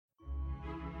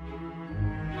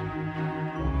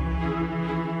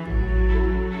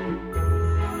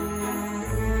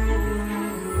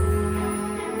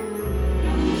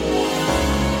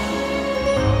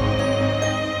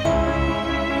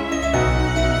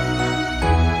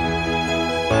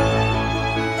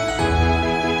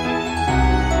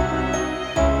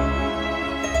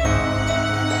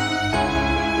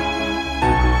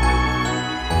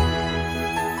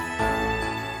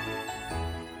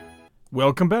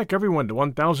Welcome back, everyone, to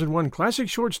 1001 Classic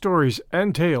Short Stories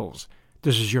and Tales.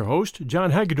 This is your host,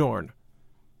 John Hagedorn.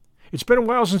 It's been a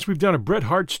while since we've done a Bret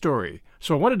Hart story,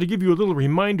 so I wanted to give you a little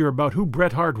reminder about who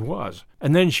Bret Hart was,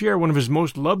 and then share one of his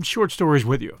most loved short stories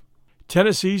with you.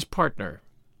 Tennessee's Partner.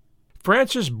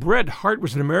 Francis Bret Hart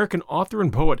was an American author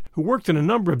and poet who worked in a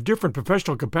number of different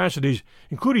professional capacities,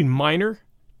 including miner,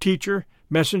 teacher,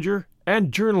 messenger,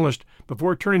 and journalist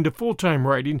before turning to full-time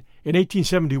writing in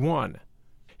 1871.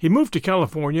 He moved to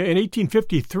California in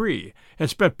 1853 and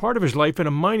spent part of his life in a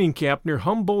mining camp near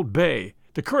Humboldt Bay,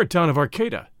 the current town of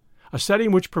Arcata, a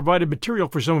setting which provided material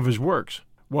for some of his works,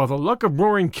 while the Luck of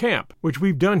Roaring Camp, which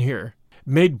we've done here,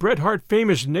 made Bret Hart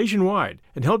famous nationwide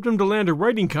and helped him to land a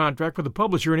writing contract with a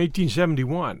publisher in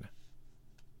 1871.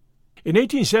 In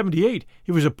 1878,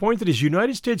 he was appointed as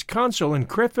United States Consul in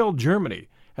Krefeld, Germany,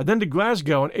 and then to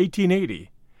Glasgow in 1880.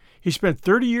 He spent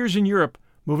 30 years in Europe,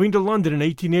 moving to London in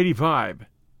 1885.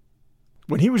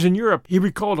 When he was in Europe, he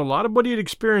recalled a lot of what he had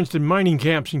experienced in mining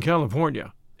camps in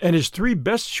California, and his three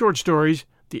best short stories,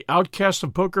 The Outcasts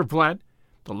of Poker Flat,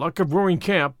 The Luck of Roaring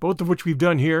Camp, both of which we've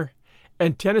done here,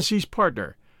 and Tennessee's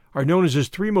Partner, are known as his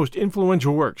three most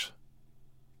influential works.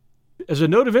 As a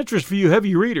note of interest for you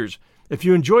heavy readers, if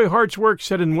you enjoy Hart's work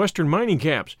set in Western mining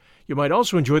camps, you might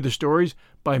also enjoy the stories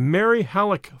by Mary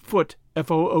Halleck Foote,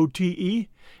 F-O-O-T-E,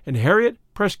 and Harriet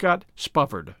Prescott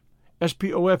Spofford,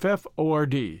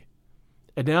 S-P-O-F-F-O-R-D.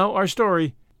 And now our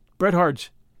story, Bret Hart's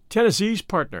Tennessee's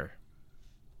Partner.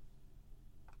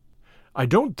 I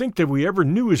don't think that we ever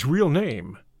knew his real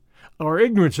name. Our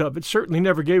ignorance of it certainly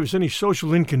never gave us any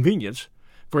social inconvenience,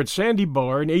 for at Sandy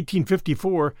Bar in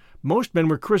 1854 most men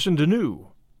were christened anew.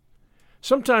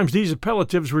 Sometimes these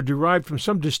appellatives were derived from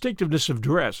some distinctiveness of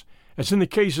dress, as in the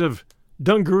case of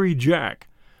Dungaree Jack,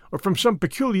 or from some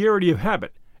peculiarity of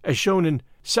habit, as shown in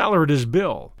Saleratus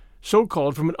Bill, so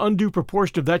called from an undue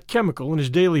proportion of that chemical in his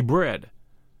daily bread,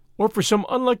 or for some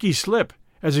unlucky slip,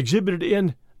 as exhibited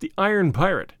in The Iron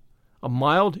Pirate, a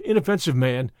mild, inoffensive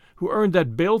man who earned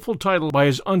that baleful title by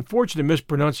his unfortunate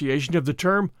mispronunciation of the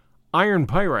term iron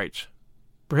pyrites.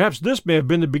 Perhaps this may have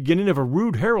been the beginning of a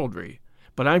rude heraldry,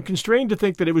 but I am constrained to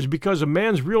think that it was because a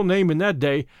man's real name in that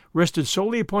day rested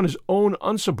solely upon his own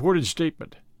unsupported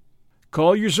statement.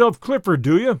 "Call yourself Clifford,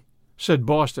 do you?" said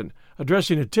Boston,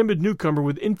 addressing a timid newcomer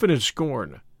with infinite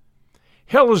scorn.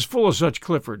 "Hell is full of such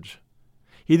Cliffords."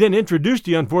 He then introduced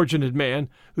the unfortunate man,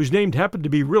 whose name happened to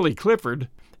be really Clifford,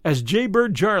 as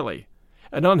Jaybird Charlie,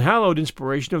 an unhallowed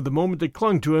inspiration of the moment that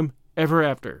clung to him ever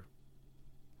after.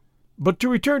 But to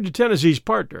return to Tennessee's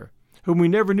Partner, whom we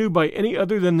never knew by any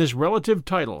other than this relative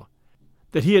title.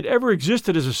 That he had ever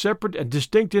existed as a separate and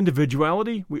distinct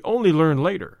individuality, we only learned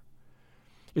later.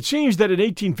 It seems that in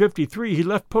 1853 he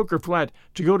left Poker Flat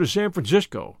to go to San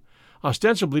Francisco,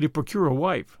 ostensibly to procure a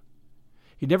wife.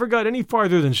 He never got any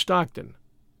farther than Stockton.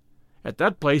 At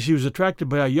that place he was attracted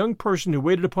by a young person who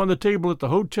waited upon the table at the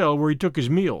hotel where he took his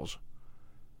meals.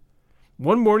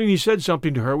 One morning he said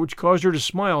something to her which caused her to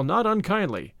smile not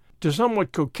unkindly, to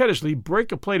somewhat coquettishly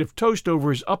break a plate of toast over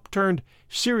his upturned,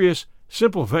 serious,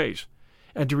 simple face,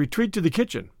 and to retreat to the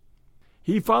kitchen.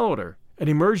 He followed her, and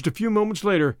emerged a few moments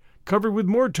later, covered with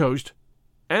more toast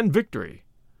and victory.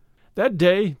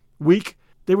 That week,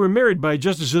 they were married by a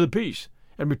justice of the peace,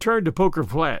 and returned to Poker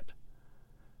Flat.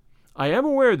 I am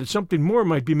aware that something more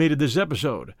might be made of this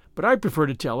episode, but I prefer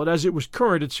to tell it as it was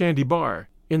current at Sandy Bar,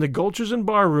 in the gulches and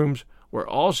bar rooms where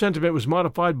all sentiment was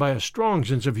modified by a strong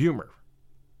sense of humor.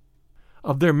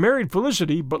 Of their married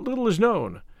felicity but little is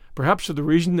known, perhaps for the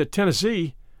reason that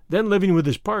Tennessee, then living with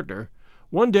his partner,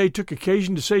 one day took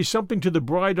occasion to say something to the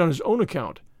bride on his own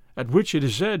account, at which, it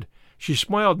is said, she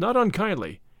smiled not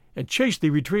unkindly, and chastely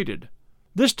retreated,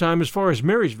 this time as far as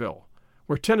Marysville,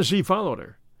 where Tennessee followed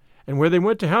her, and where they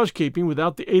went to housekeeping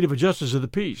without the aid of a justice of the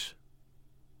peace.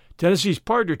 Tennessee's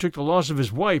Partner took the loss of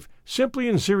his wife simply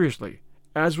and seriously,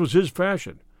 as was his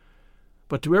fashion.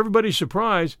 But to everybody's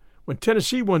surprise, when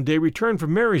Tennessee one day returned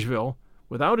from Marysville,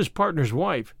 without his partner's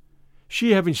wife,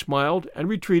 she having smiled and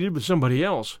retreated with somebody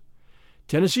else,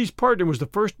 Tennessee's Partner was the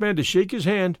first man to shake his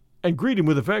hand and greet him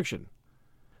with affection.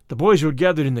 The boys who had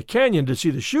gathered in the canyon to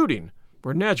see the shooting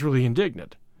were naturally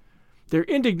indignant. Their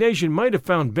indignation might have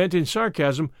found vent in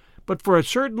sarcasm, but for a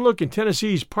certain look in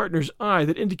Tennessee's Partner's eye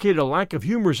that indicated a lack of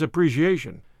humorous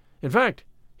appreciation. In fact,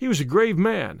 he was a grave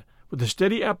man, with a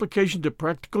steady application to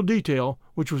practical detail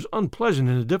which was unpleasant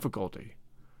in the difficulty.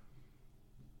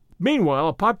 Meanwhile,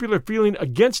 a popular feeling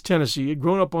against Tennessee had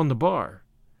grown up on the bar.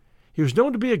 He was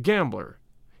known to be a gambler.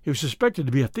 He was suspected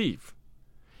to be a thief.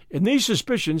 In these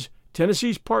suspicions,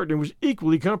 Tennessee's Partner was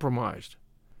equally compromised.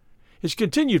 His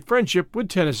continued friendship with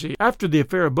Tennessee after the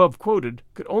affair above quoted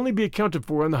could only be accounted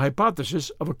for on the hypothesis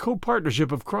of a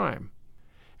co-partnership of crime.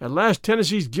 At last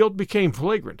Tennessee's guilt became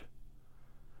flagrant.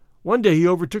 One day he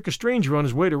overtook a stranger on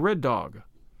his way to Red Dog.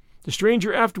 The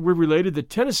stranger afterward related that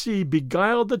Tennessee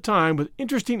beguiled the time with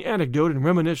interesting anecdote and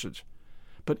reminiscence,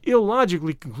 but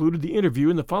illogically concluded the interview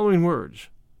in the following words: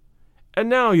 "And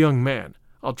now, young man,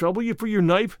 I'll trouble you for your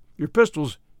knife, your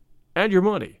pistols, and your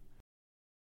money.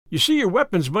 You see, your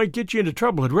weapons might get you into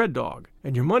trouble at Red Dog,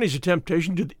 and your money's a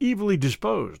temptation to the evilly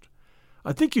disposed.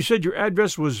 I think you said your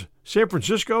address was San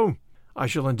Francisco? I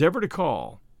shall endeavor to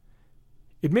call."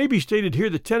 It may be stated here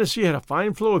that Tennessee had a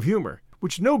fine flow of humor,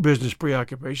 which no business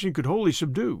preoccupation could wholly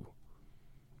subdue.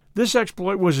 This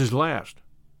exploit was his last.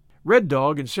 Red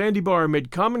Dog and Sandy Bar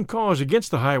made common cause against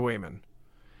the highwayman.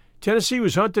 Tennessee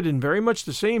was hunted in very much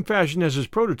the same fashion as his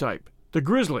prototype, the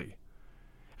Grizzly.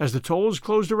 As the tolls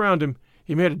closed around him,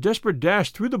 he made a desperate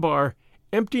dash through the bar,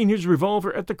 emptying his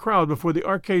revolver at the crowd before the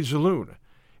Arcade Saloon,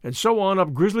 and so on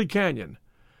up Grizzly Canyon.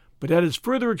 But at its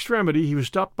further extremity he was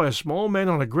stopped by a small man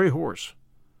on a gray horse.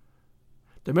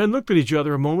 The men looked at each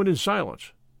other a moment in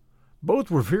silence. Both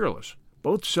were fearless,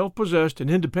 both self-possessed and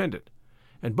independent,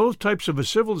 and both types of a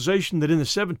civilization that in the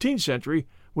 17th century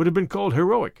would have been called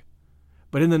heroic,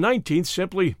 but in the 19th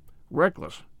simply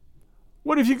reckless.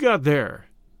 "What have you got there?"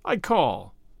 "I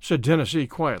call," said Tennessee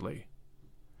quietly.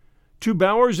 "2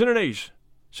 Bowers and an ace,"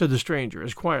 said the stranger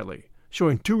as quietly,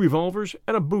 showing 2 revolvers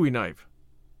and a bowie knife.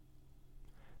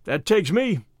 "That takes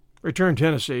me," returned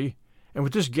Tennessee, and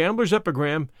with this gambler's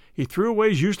epigram he threw away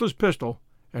his useless pistol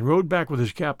and rode back with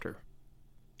his captor.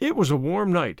 It was a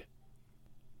warm night.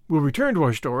 We'll return to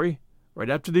our story right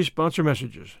after these sponsor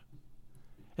messages.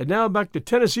 And now back to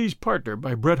Tennessee's Partner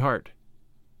by Bret Harte.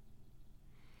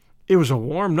 It was a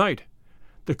warm night.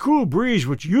 The cool breeze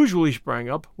which usually sprang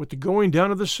up with the going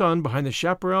down of the sun behind the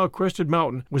chaparral-crested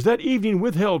mountain was that evening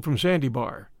withheld from Sandy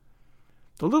Bar.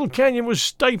 The little canyon was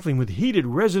stifling with heated,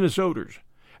 resinous odors,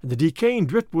 and the decaying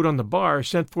driftwood on the bar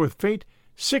sent forth faint,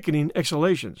 sickening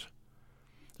exhalations.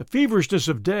 The feverishness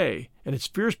of day and its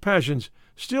fierce passions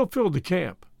still filled the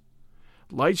camp.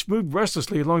 Lights moved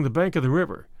restlessly along the bank of the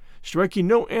river, striking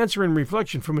no answering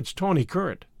reflection from its tawny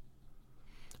current.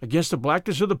 Against the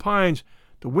blackness of the pines,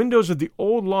 the windows of the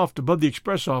old loft above the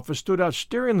express office stood out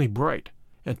staringly bright,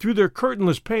 and through their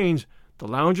curtainless panes the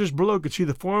loungers below could see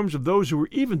the forms of those who were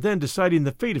even then deciding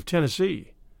the fate of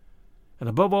Tennessee. And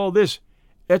above all this,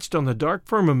 etched on the dark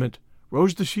firmament,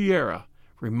 rose the Sierra,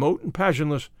 remote and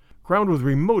passionless, crowned with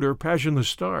remoter, passionless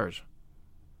stars.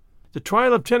 The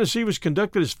trial of Tennessee was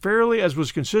conducted as fairly as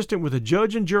was consistent with a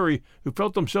judge and jury who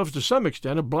felt themselves to some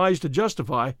extent obliged to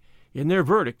justify, in their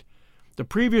verdict, the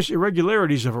previous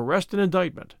irregularities of arrest and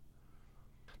indictment.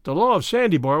 The law of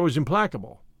Sandy Bar was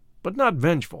implacable, but not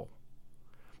vengeful.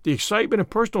 The excitement and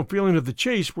personal feeling of the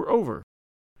chase were over.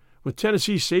 With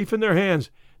Tennessee safe in their hands,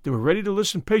 they were ready to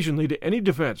listen patiently to any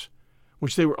defense,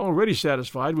 which they were already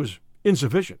satisfied was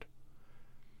insufficient.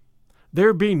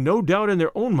 There being no doubt in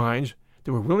their own minds,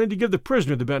 they were willing to give the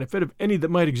prisoner the benefit of any that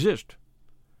might exist.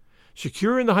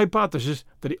 Secure in the hypothesis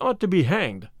that he ought to be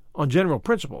hanged, on general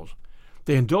principles,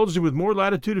 they indulged him with more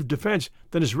latitude of defense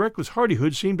than his reckless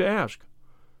hardihood seemed to ask.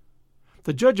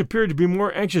 The judge appeared to be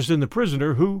more anxious than the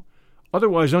prisoner, who,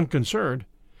 otherwise unconcerned,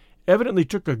 evidently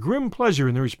took a grim pleasure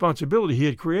in the responsibility he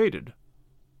had created.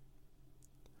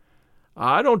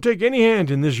 "I don't take any hand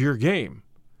in this your game,"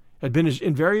 had been his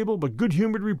invariable but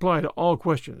good-humored reply to all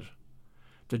questions.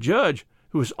 The judge,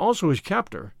 who was also his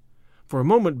captor, for a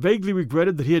moment vaguely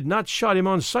regretted that he had not shot him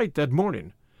on sight that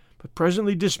morning, but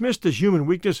presently dismissed this human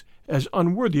weakness as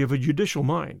unworthy of a judicial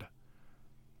mind.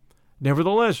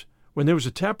 Nevertheless, when there was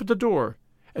a tap at the door,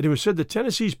 and it was said that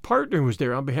Tennessee's partner was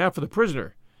there on behalf of the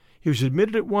prisoner, he was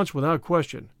admitted at once without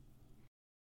question.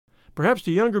 Perhaps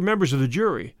the younger members of the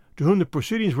jury, to whom the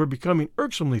proceedings were becoming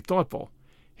irksomely thoughtful,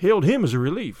 hailed him as a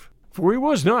relief, for he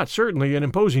was not certainly an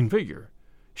imposing figure.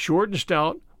 Short and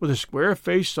stout, with a square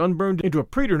face sunburned into a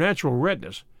preternatural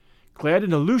redness, clad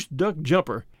in a loose duck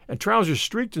jumper and trousers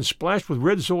streaked and splashed with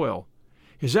red soil,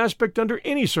 his aspect under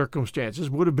any circumstances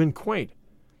would have been quaint,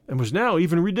 and was now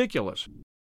even ridiculous.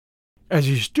 As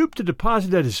he stooped to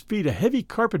deposit at his feet a heavy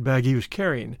carpet-bag he was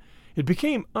carrying, it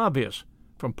became obvious,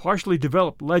 from partially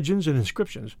developed legends and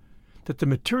inscriptions, that the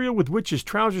material with which his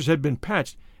trousers had been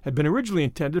patched had been originally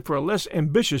intended for a less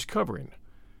ambitious covering.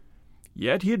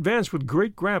 Yet he advanced with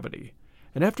great gravity,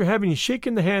 and after having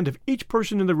shaken the hand of each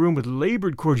person in the room with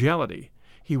labored cordiality,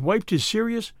 he wiped his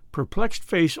serious, perplexed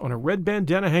face on a red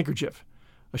bandana handkerchief,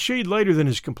 a shade lighter than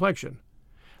his complexion,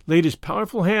 laid his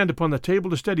powerful hand upon the table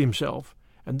to steady himself,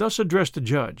 and thus addressed the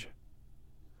judge.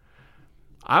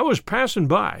 "I was passing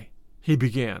by," he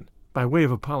began, by way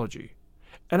of apology,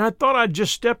 "and I thought I'd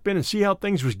just step in and see how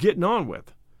things was getting on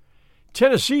with.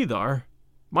 Tennessee, thar,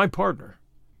 my partner.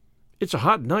 It's a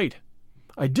hot night.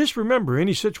 I disremember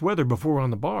any such weather before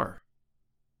on the bar."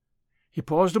 He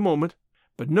paused a moment,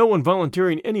 but no one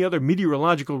volunteering any other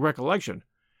meteorological recollection,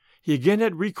 he again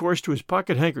had recourse to his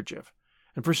pocket handkerchief,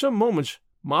 and for some moments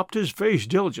mopped his face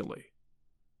diligently.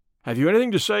 "Have you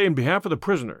anything to say in behalf of the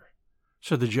prisoner?"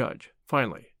 said the judge,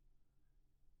 finally.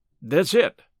 "That's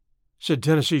it," said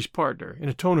Tennessee's partner, in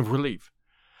a tone of relief.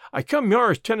 "I come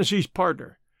yar as Tennessee's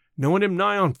partner, knowing him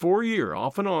nigh on 4 year,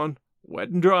 off and on, wet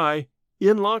and dry,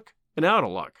 in luck and out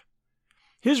of luck.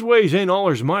 His ways ain't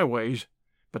allers my ways,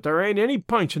 but there ain't any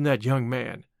pints in that young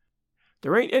man.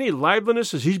 There ain't any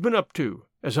liveliness as he's been up to,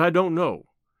 as I don't know.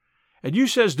 And you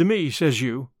says to me, says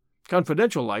you,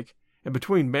 confidential like, and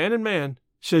between man and man,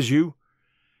 says you,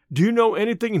 do you know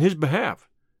anything in his behalf?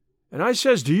 And I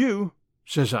says to you,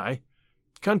 says I,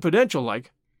 confidential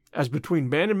like, as between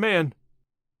man and man,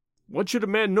 what should a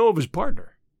man know of his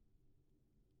partner?"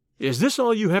 "Is this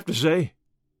all you have to say?"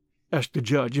 asked the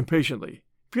judge impatiently,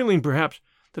 feeling perhaps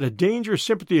that a dangerous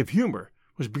sympathy of humor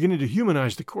was beginning to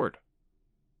humanize the court.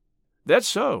 "That's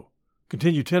so,"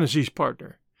 continued Tennessee's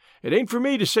partner. "It ain't for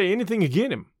me to say anything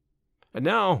agin him. And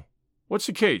now, what's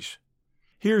the case?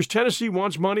 Here's Tennessee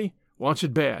wants money, wants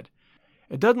it bad,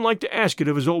 and doesn't like to ask it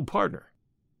of his old partner.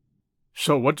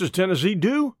 So what does Tennessee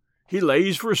do? He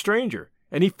lays for a stranger,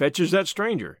 and he fetches that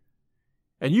stranger.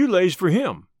 And you lays for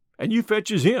him, and you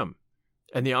fetches him,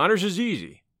 and the honors is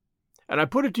easy. And I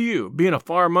put it to you, being a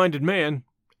far-minded man,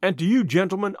 and to you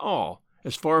gentlemen all,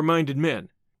 as far-minded men,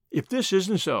 if this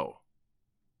isn't so."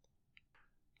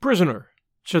 "Prisoner,"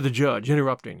 said the judge,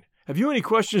 interrupting, "have you any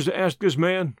questions to ask this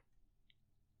man?"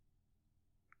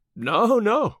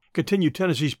 No, continued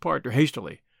Tennessee's partner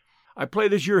hastily. "I play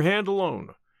this your hand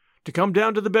alone. To come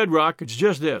down to the bedrock, it's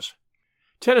just this.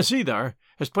 Tennessee, thar,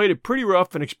 has played it pretty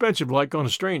rough and expensive like on a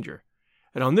stranger,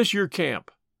 and on this your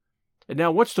camp. And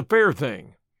now what's the fair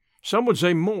thing? Some would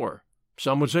say more,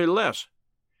 some would say less.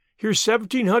 Here's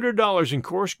 $1,700 in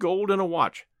coarse gold and a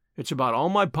watch. It's about all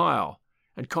my pile,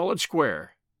 and call it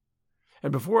square."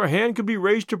 And before a hand could be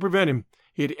raised to prevent him,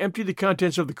 he had emptied the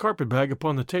contents of the carpet-bag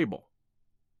upon the table.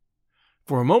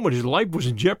 For a moment his life was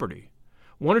in jeopardy.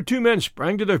 1 or 2 men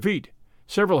sprang to their feet,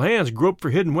 several hands groped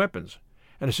for hidden weapons,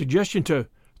 and a suggestion to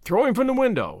 "throw him from the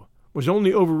window" was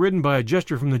only overridden by a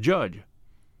gesture from the judge.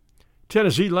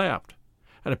 Tennessee laughed,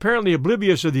 and apparently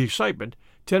oblivious of the excitement,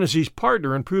 Tennessee's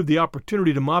partner improved the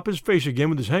opportunity to mop his face again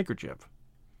with his handkerchief.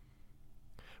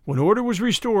 When order was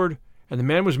restored, and the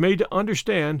man was made to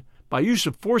understand, by use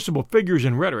of forcible figures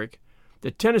and rhetoric,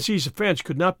 that Tennessee's offense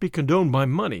could not be condoned by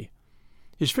money,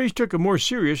 his face took a more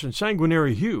serious and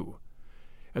sanguinary hue,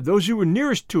 and those who were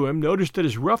nearest to him noticed that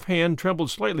his rough hand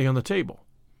trembled slightly on the table.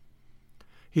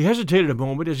 He hesitated a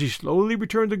moment as he slowly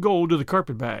returned the gold to the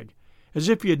carpet-bag, as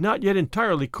if he had not yet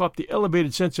entirely caught the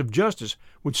elevated sense of justice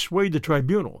which swayed the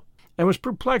tribunal, and was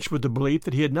perplexed with the belief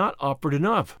that he had not offered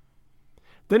enough.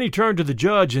 Then he turned to the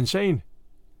judge, and saying,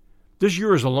 "This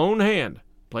yours a lone hand,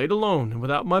 played alone and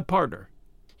without my partner."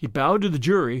 He bowed to the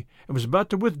jury and was about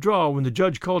to withdraw when the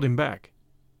judge called him back.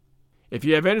 "If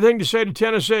you have anything to say to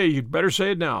Tennessee, you'd better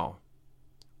say it now."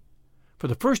 For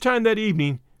the first time that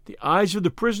evening, the eyes of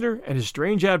the prisoner and his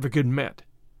strange advocate met.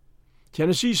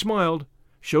 Tennessee smiled,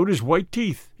 showed his white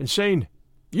teeth, and saying,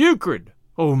 "Euchred,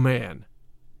 old man,"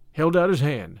 held out his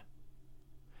hand.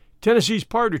 Tennessee's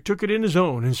partner took it in his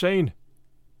own, and saying,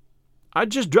 "I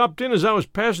just dropped in as I was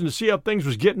passing to see how things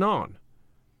was getting on,"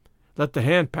 let the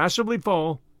hand passively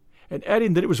fall, and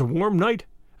adding that it was a warm night,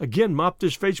 again mopped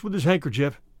his face with his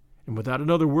handkerchief, and without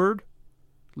another word,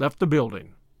 left the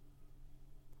building.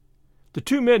 The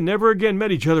 2 men never again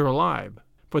met each other alive,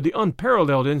 for the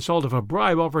unparalleled insult of a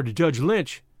bribe offered to Judge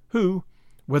Lynch, who,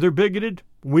 whether bigoted,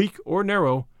 weak, or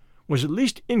narrow, was at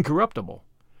least incorruptible,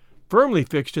 firmly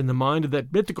fixed in the mind of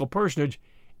that mythical personage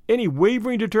any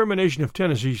wavering determination of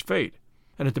Tennessee's fate,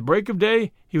 and at the break of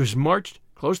day he was marched,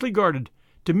 closely guarded,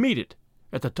 to meet it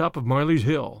at the top of Marley's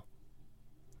Hill.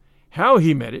 How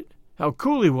he met it, how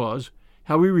cool he was,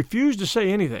 how he refused to say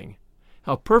anything,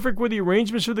 how perfect were the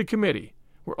arrangements of the committee,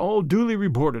 were all duly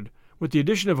reported, with the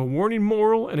addition of a warning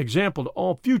moral and example to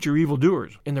all future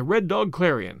evildoers, in the Red Dog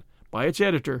Clarion, by its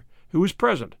editor, who was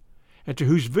present, and to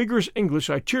whose vigorous English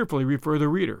I cheerfully refer the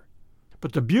reader.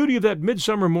 But the beauty of that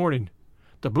midsummer morning,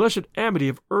 the blessed amity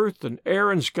of earth and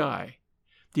air and sky,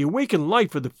 the awakened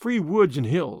life of the free woods and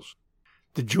hills,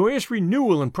 the joyous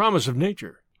renewal and promise of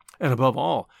nature, and above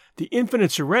all, the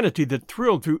infinite serenity that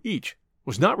thrilled through each,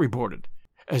 was not reported,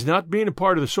 as not being a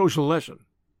part of the social lesson.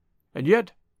 And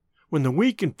yet, when the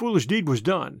weak and foolish deed was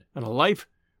done, and a life,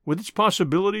 with its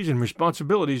possibilities and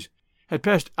responsibilities, had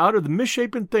passed out of the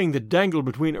misshapen thing that dangled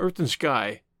between earth and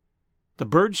sky. The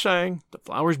birds sang, the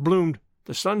flowers bloomed,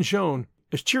 the sun shone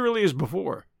as cheerily as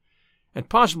before, and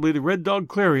possibly the Red Dog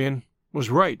Clarion was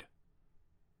right.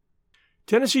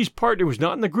 Tennessee's partner was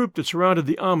not in the group that surrounded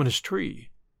the ominous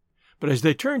tree, but as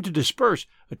they turned to disperse,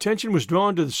 attention was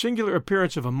drawn to the singular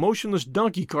appearance of a motionless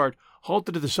donkey cart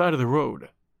halted at the side of the road.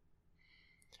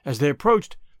 As they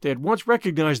approached, they at once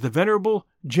recognized the venerable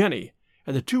Jenny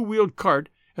and the two-wheeled cart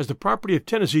as the property of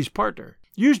Tennessee's partner,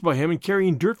 used by him in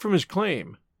carrying dirt from his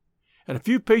claim, and a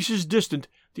few paces distant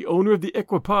the owner of the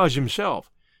equipage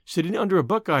himself, sitting under a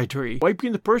buckeye tree,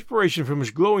 wiping the perspiration from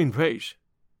his glowing face.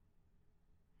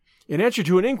 In answer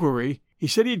to an inquiry, he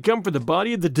said he had come for the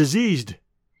body of the deceased.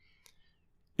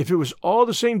 If it was all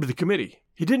the same to the committee,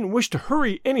 he didn't wish to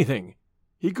hurry anything.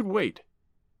 He could wait.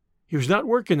 He was not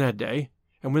working that day,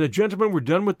 and when the gentlemen were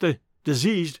done with the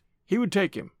deceased, he would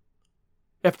take him.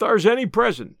 If there's any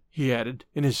present, he added,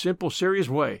 in his simple, serious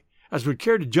way, as would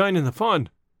care to join in the fun,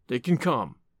 they can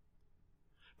come.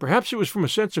 Perhaps it was from a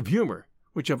sense of humor,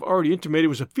 which I've already intimated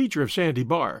was a feature of Sandy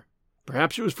Bar.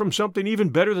 Perhaps it was from something even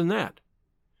better than that.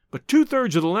 But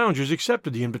 2/3 of the loungers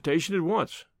accepted the invitation at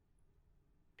once.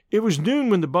 It was noon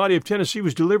when the body of Tennessee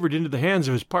was delivered into the hands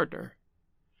of his partner.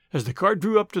 As the cart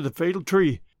drew up to the fatal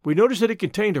tree, we noticed that it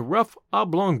contained a rough,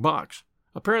 oblong box,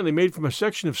 apparently made from a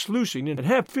section of sluicing and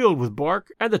half filled with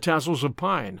bark and the tassels of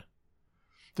pine.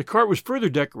 The cart was further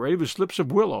decorated with slips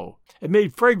of willow and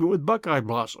made fragrant with buckeye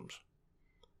blossoms.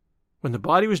 When the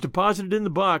body was deposited in the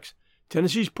box,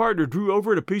 Tennessee's partner drew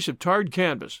over it a piece of tarred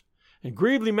canvas, and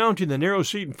gravely mounting the narrow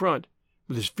seat in front,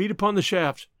 with his feet upon the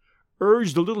shafts,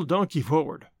 urged the little donkey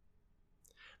forward.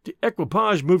 The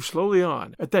equipage moved slowly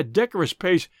on, at that decorous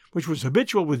pace which was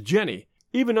habitual with Jenny,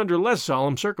 even under less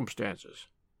solemn circumstances.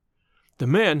 The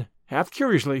men, half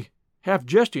curiously, half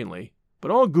jestingly,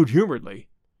 but all good-humoredly,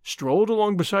 strolled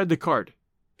along beside the cart,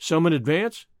 some in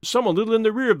advance, some a little in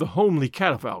the rear of the homely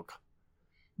catafalque.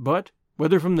 But,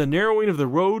 whether from the narrowing of the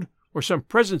road or some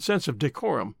present sense of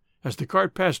decorum, as the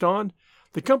cart passed on,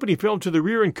 the company fell to the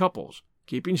rear in couples,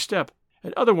 keeping step,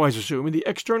 and otherwise assuming the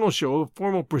external show of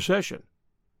formal procession.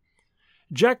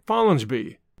 Jack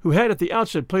Follinsby, who had at the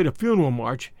outset played a funeral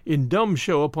march in dumb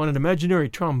show upon an imaginary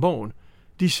trombone,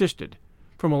 desisted,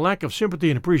 from a lack of sympathy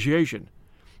and appreciation,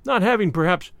 not having,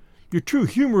 perhaps, your true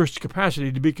humorist's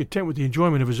capacity to be content with the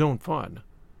enjoyment of his own fun.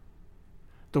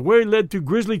 The way led through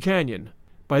Grizzly Canyon,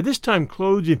 by this time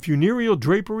clothed in funereal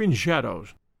drapery and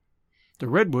shadows. The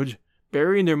redwoods,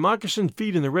 burying their moccasined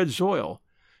feet in the red soil,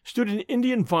 stood in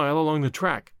Indian file along the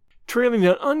track, trailing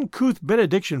an uncouth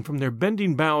benediction from their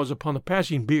bending boughs upon the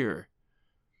passing bier.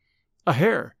 A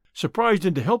hare, surprised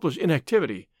into helpless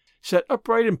inactivity, sat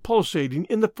upright and pulsating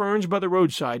in the ferns by the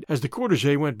roadside as the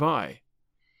cortege went by.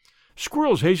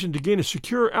 Squirrels hastened to gain a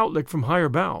secure outlook from higher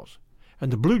boughs,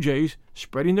 and the blue jays,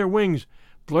 spreading their wings,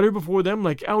 fluttered before them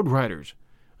like outriders,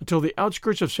 until the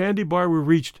outskirts of Sandy Bar were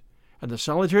reached, and the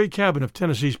solitary cabin of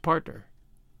Tennessee's partner.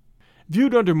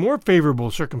 Viewed under more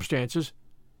favorable circumstances,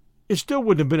 it still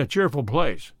wouldn't have been a cheerful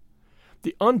place.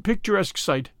 The unpicturesque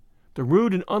site, the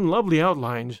rude and unlovely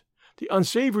outlines, the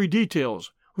unsavory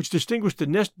details which distinguished the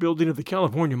nest building of the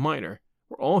California miner,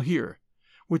 were all here,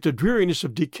 with the dreariness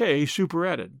of decay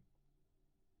superadded.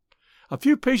 A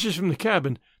few paces from the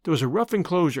cabin there was a rough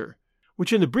enclosure,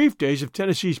 which in the brief days of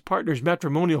Tennessee's partner's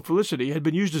matrimonial felicity had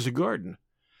been used as a garden,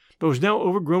 but was now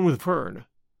overgrown with fern.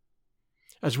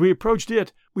 As we approached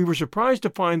it, we were surprised to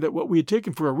find that what we had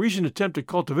taken for a recent attempt at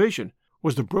cultivation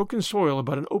was the broken soil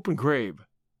about an open grave.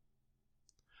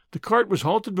 The cart was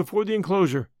halted before the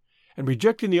enclosure, and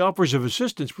rejecting the offers of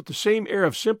assistance with the same air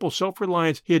of simple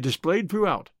self-reliance he had displayed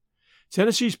throughout,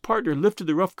 Tennessee's partner lifted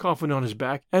the rough coffin on his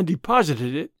back and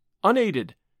deposited it,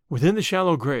 unaided, within the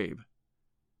shallow grave.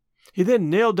 He then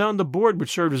nailed down the board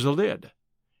which served as a lid,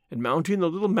 and mounting the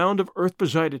little mound of earth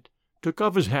beside it, took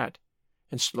off his hat,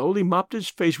 and slowly mopped his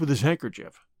face with his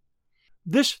handkerchief.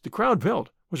 This, the crowd felt,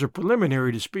 was a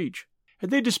preliminary to speech,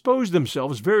 and they disposed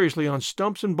themselves variously on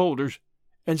stumps and boulders,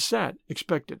 and sat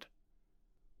expectant.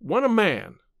 "When a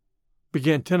man,"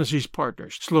 began Tennessee's partner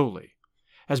slowly,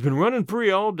 "has been running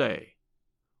free all day,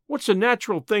 what's the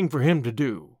natural thing for him to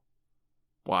do?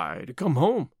 Why, to come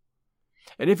home.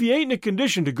 And if he ain't in a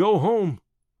condition to go home,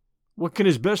 what can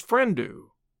his best friend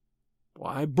do?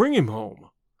 Why, bring him home.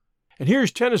 And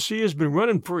here's Tennessee has been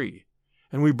running free,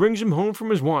 and we brings him home from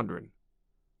his wandering."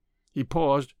 He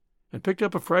paused, and picked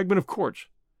up a fragment of quartz,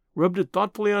 rubbed it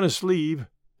thoughtfully on his sleeve,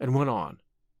 and went on.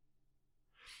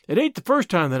 "It ain't the first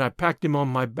time that I packed him on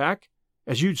my back,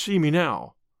 as you'd see me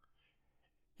now.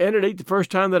 And it ain't the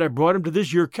first time that I brought him to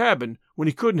this yer cabin when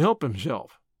he couldn't help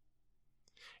himself.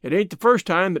 It ain't the first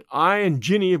time that I and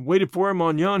Jinny have waited for him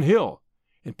on yon hill,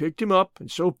 and picked him up and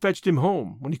so fetched him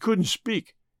home when he couldn't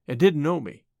speak and didn't know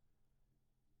me.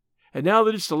 And now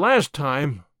that it's the last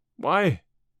time, why—"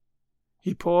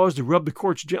 He paused and rubbed the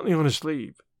cords gently on his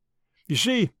sleeve. "You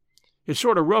see, it's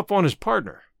sort of rough on his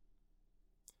partner.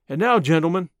 And now,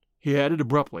 gentlemen," he added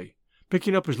abruptly,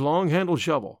 picking up his long-handled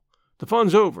shovel, "the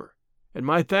fun's over, and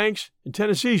my thanks, and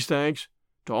Tennessee's thanks,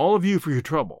 to all of you for your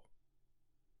trouble."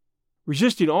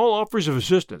 Resisting all offers of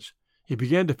assistance, he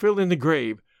began to fill in the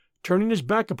grave, turning his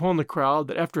back upon the crowd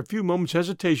that after a few moments'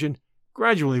 hesitation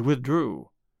gradually withdrew.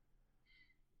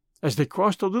 As they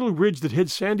crossed the little ridge that hid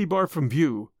Sandy Bar from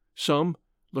view, some,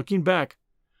 looking back,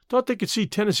 thought they could see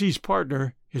Tennessee's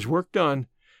partner, his work done,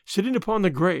 sitting upon the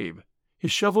grave,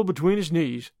 his shovel between his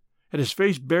knees, and his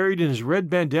face buried in his red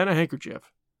bandana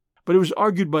handkerchief. But it was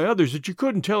argued by others that you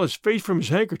couldn't tell his face from his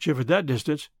handkerchief at that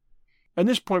distance, and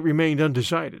this point remained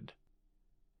undecided.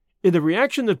 In the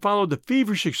reaction that followed the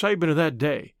feverish excitement of that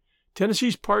day,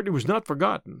 Tennessee's partner was not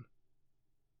forgotten.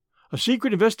 A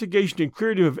secret investigation had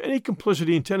cleared him of any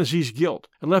complicity in Tennessee's guilt,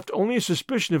 and left only a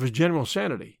suspicion of his general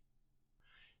sanity.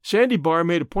 Sandy Bar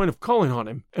made a point of calling on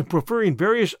him, and proffering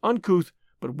various uncouth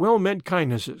but well-meant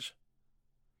kindnesses.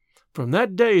 From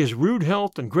that day his rude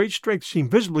health and great strength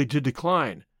seemed visibly to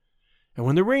decline, and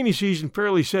when the rainy season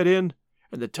fairly set in,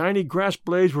 and the tiny grass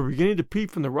blades were beginning to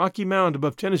peep from the rocky mound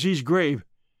above Tennessee's grave,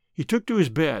 he took to his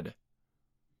bed.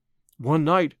 One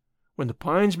night, when the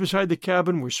pines beside the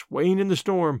cabin were swaying in the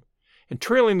storm, and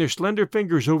trailing their slender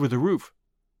fingers over the roof,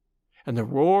 and the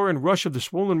roar and rush of the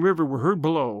swollen river were heard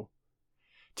below,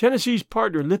 Tennessee's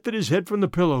partner lifted his head from the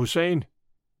pillow, saying,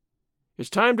 "It's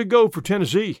time to go for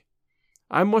Tennessee.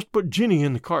 I must put Jinny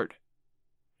in the cart,"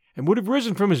 and would have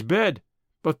risen from his bed,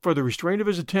 but for the restraint of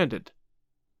his attendant.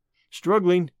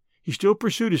 Struggling, he still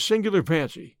pursued his singular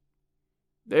fancy.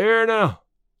 "There now!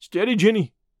 Steady,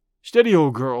 Jinny! Steady,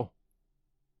 old girl!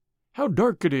 How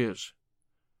dark it is!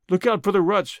 Look out for the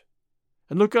ruts,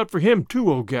 and look out for him,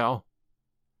 too, old gal.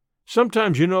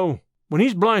 Sometimes, you know, when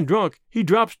he's blind drunk, he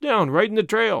drops down right in the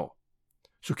trail.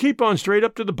 So keep on straight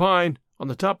up to the pine on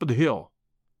the top of the hill.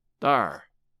 Thar!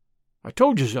 I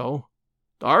told you so.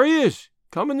 Thar he is,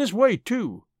 coming this way,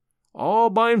 too,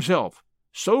 all by himself,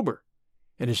 sober,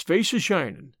 and his face is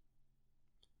shining.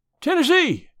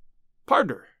 Tennessee!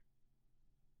 Partner!"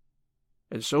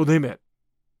 And so they met.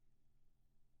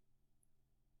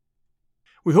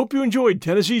 We hope you enjoyed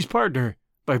Tennessee's Partner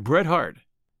by Bret Harte.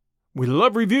 We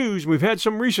love reviews, and we've had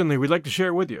some recently we'd like to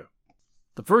share with you.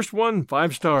 The first one,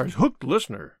 5 stars, hooked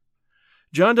listener.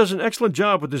 John does an excellent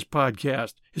job with this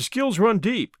podcast. His skills run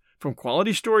deep, from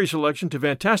quality story selection to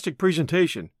fantastic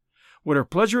presentation. What a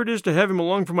pleasure it is to have him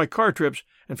along for my car trips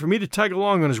and for me to tag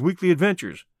along on his weekly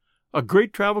adventures. A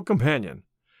great travel companion.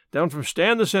 Down from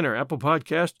Stan the Sinner, Apple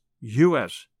Podcast,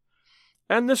 US.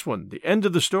 And this one, The End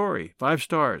of the Story, 5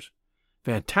 stars.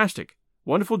 Fantastic.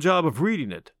 Wonderful job of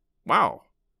reading it. Wow.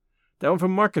 That one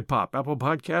from Market Pop, Apple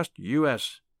Podcast,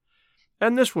 US.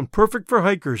 And this one, Perfect for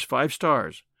Hikers, 5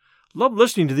 stars. Love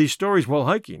listening to these stories while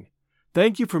hiking.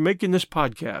 Thank you for making this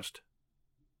podcast.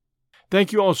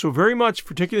 Thank you all so very much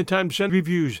for taking the time to send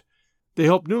reviews. They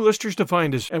help new listeners to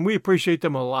find us, and we appreciate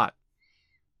them a lot.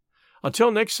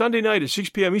 Until next Sunday night at 6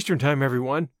 p.m. Eastern Time,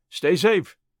 everyone, stay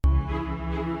safe.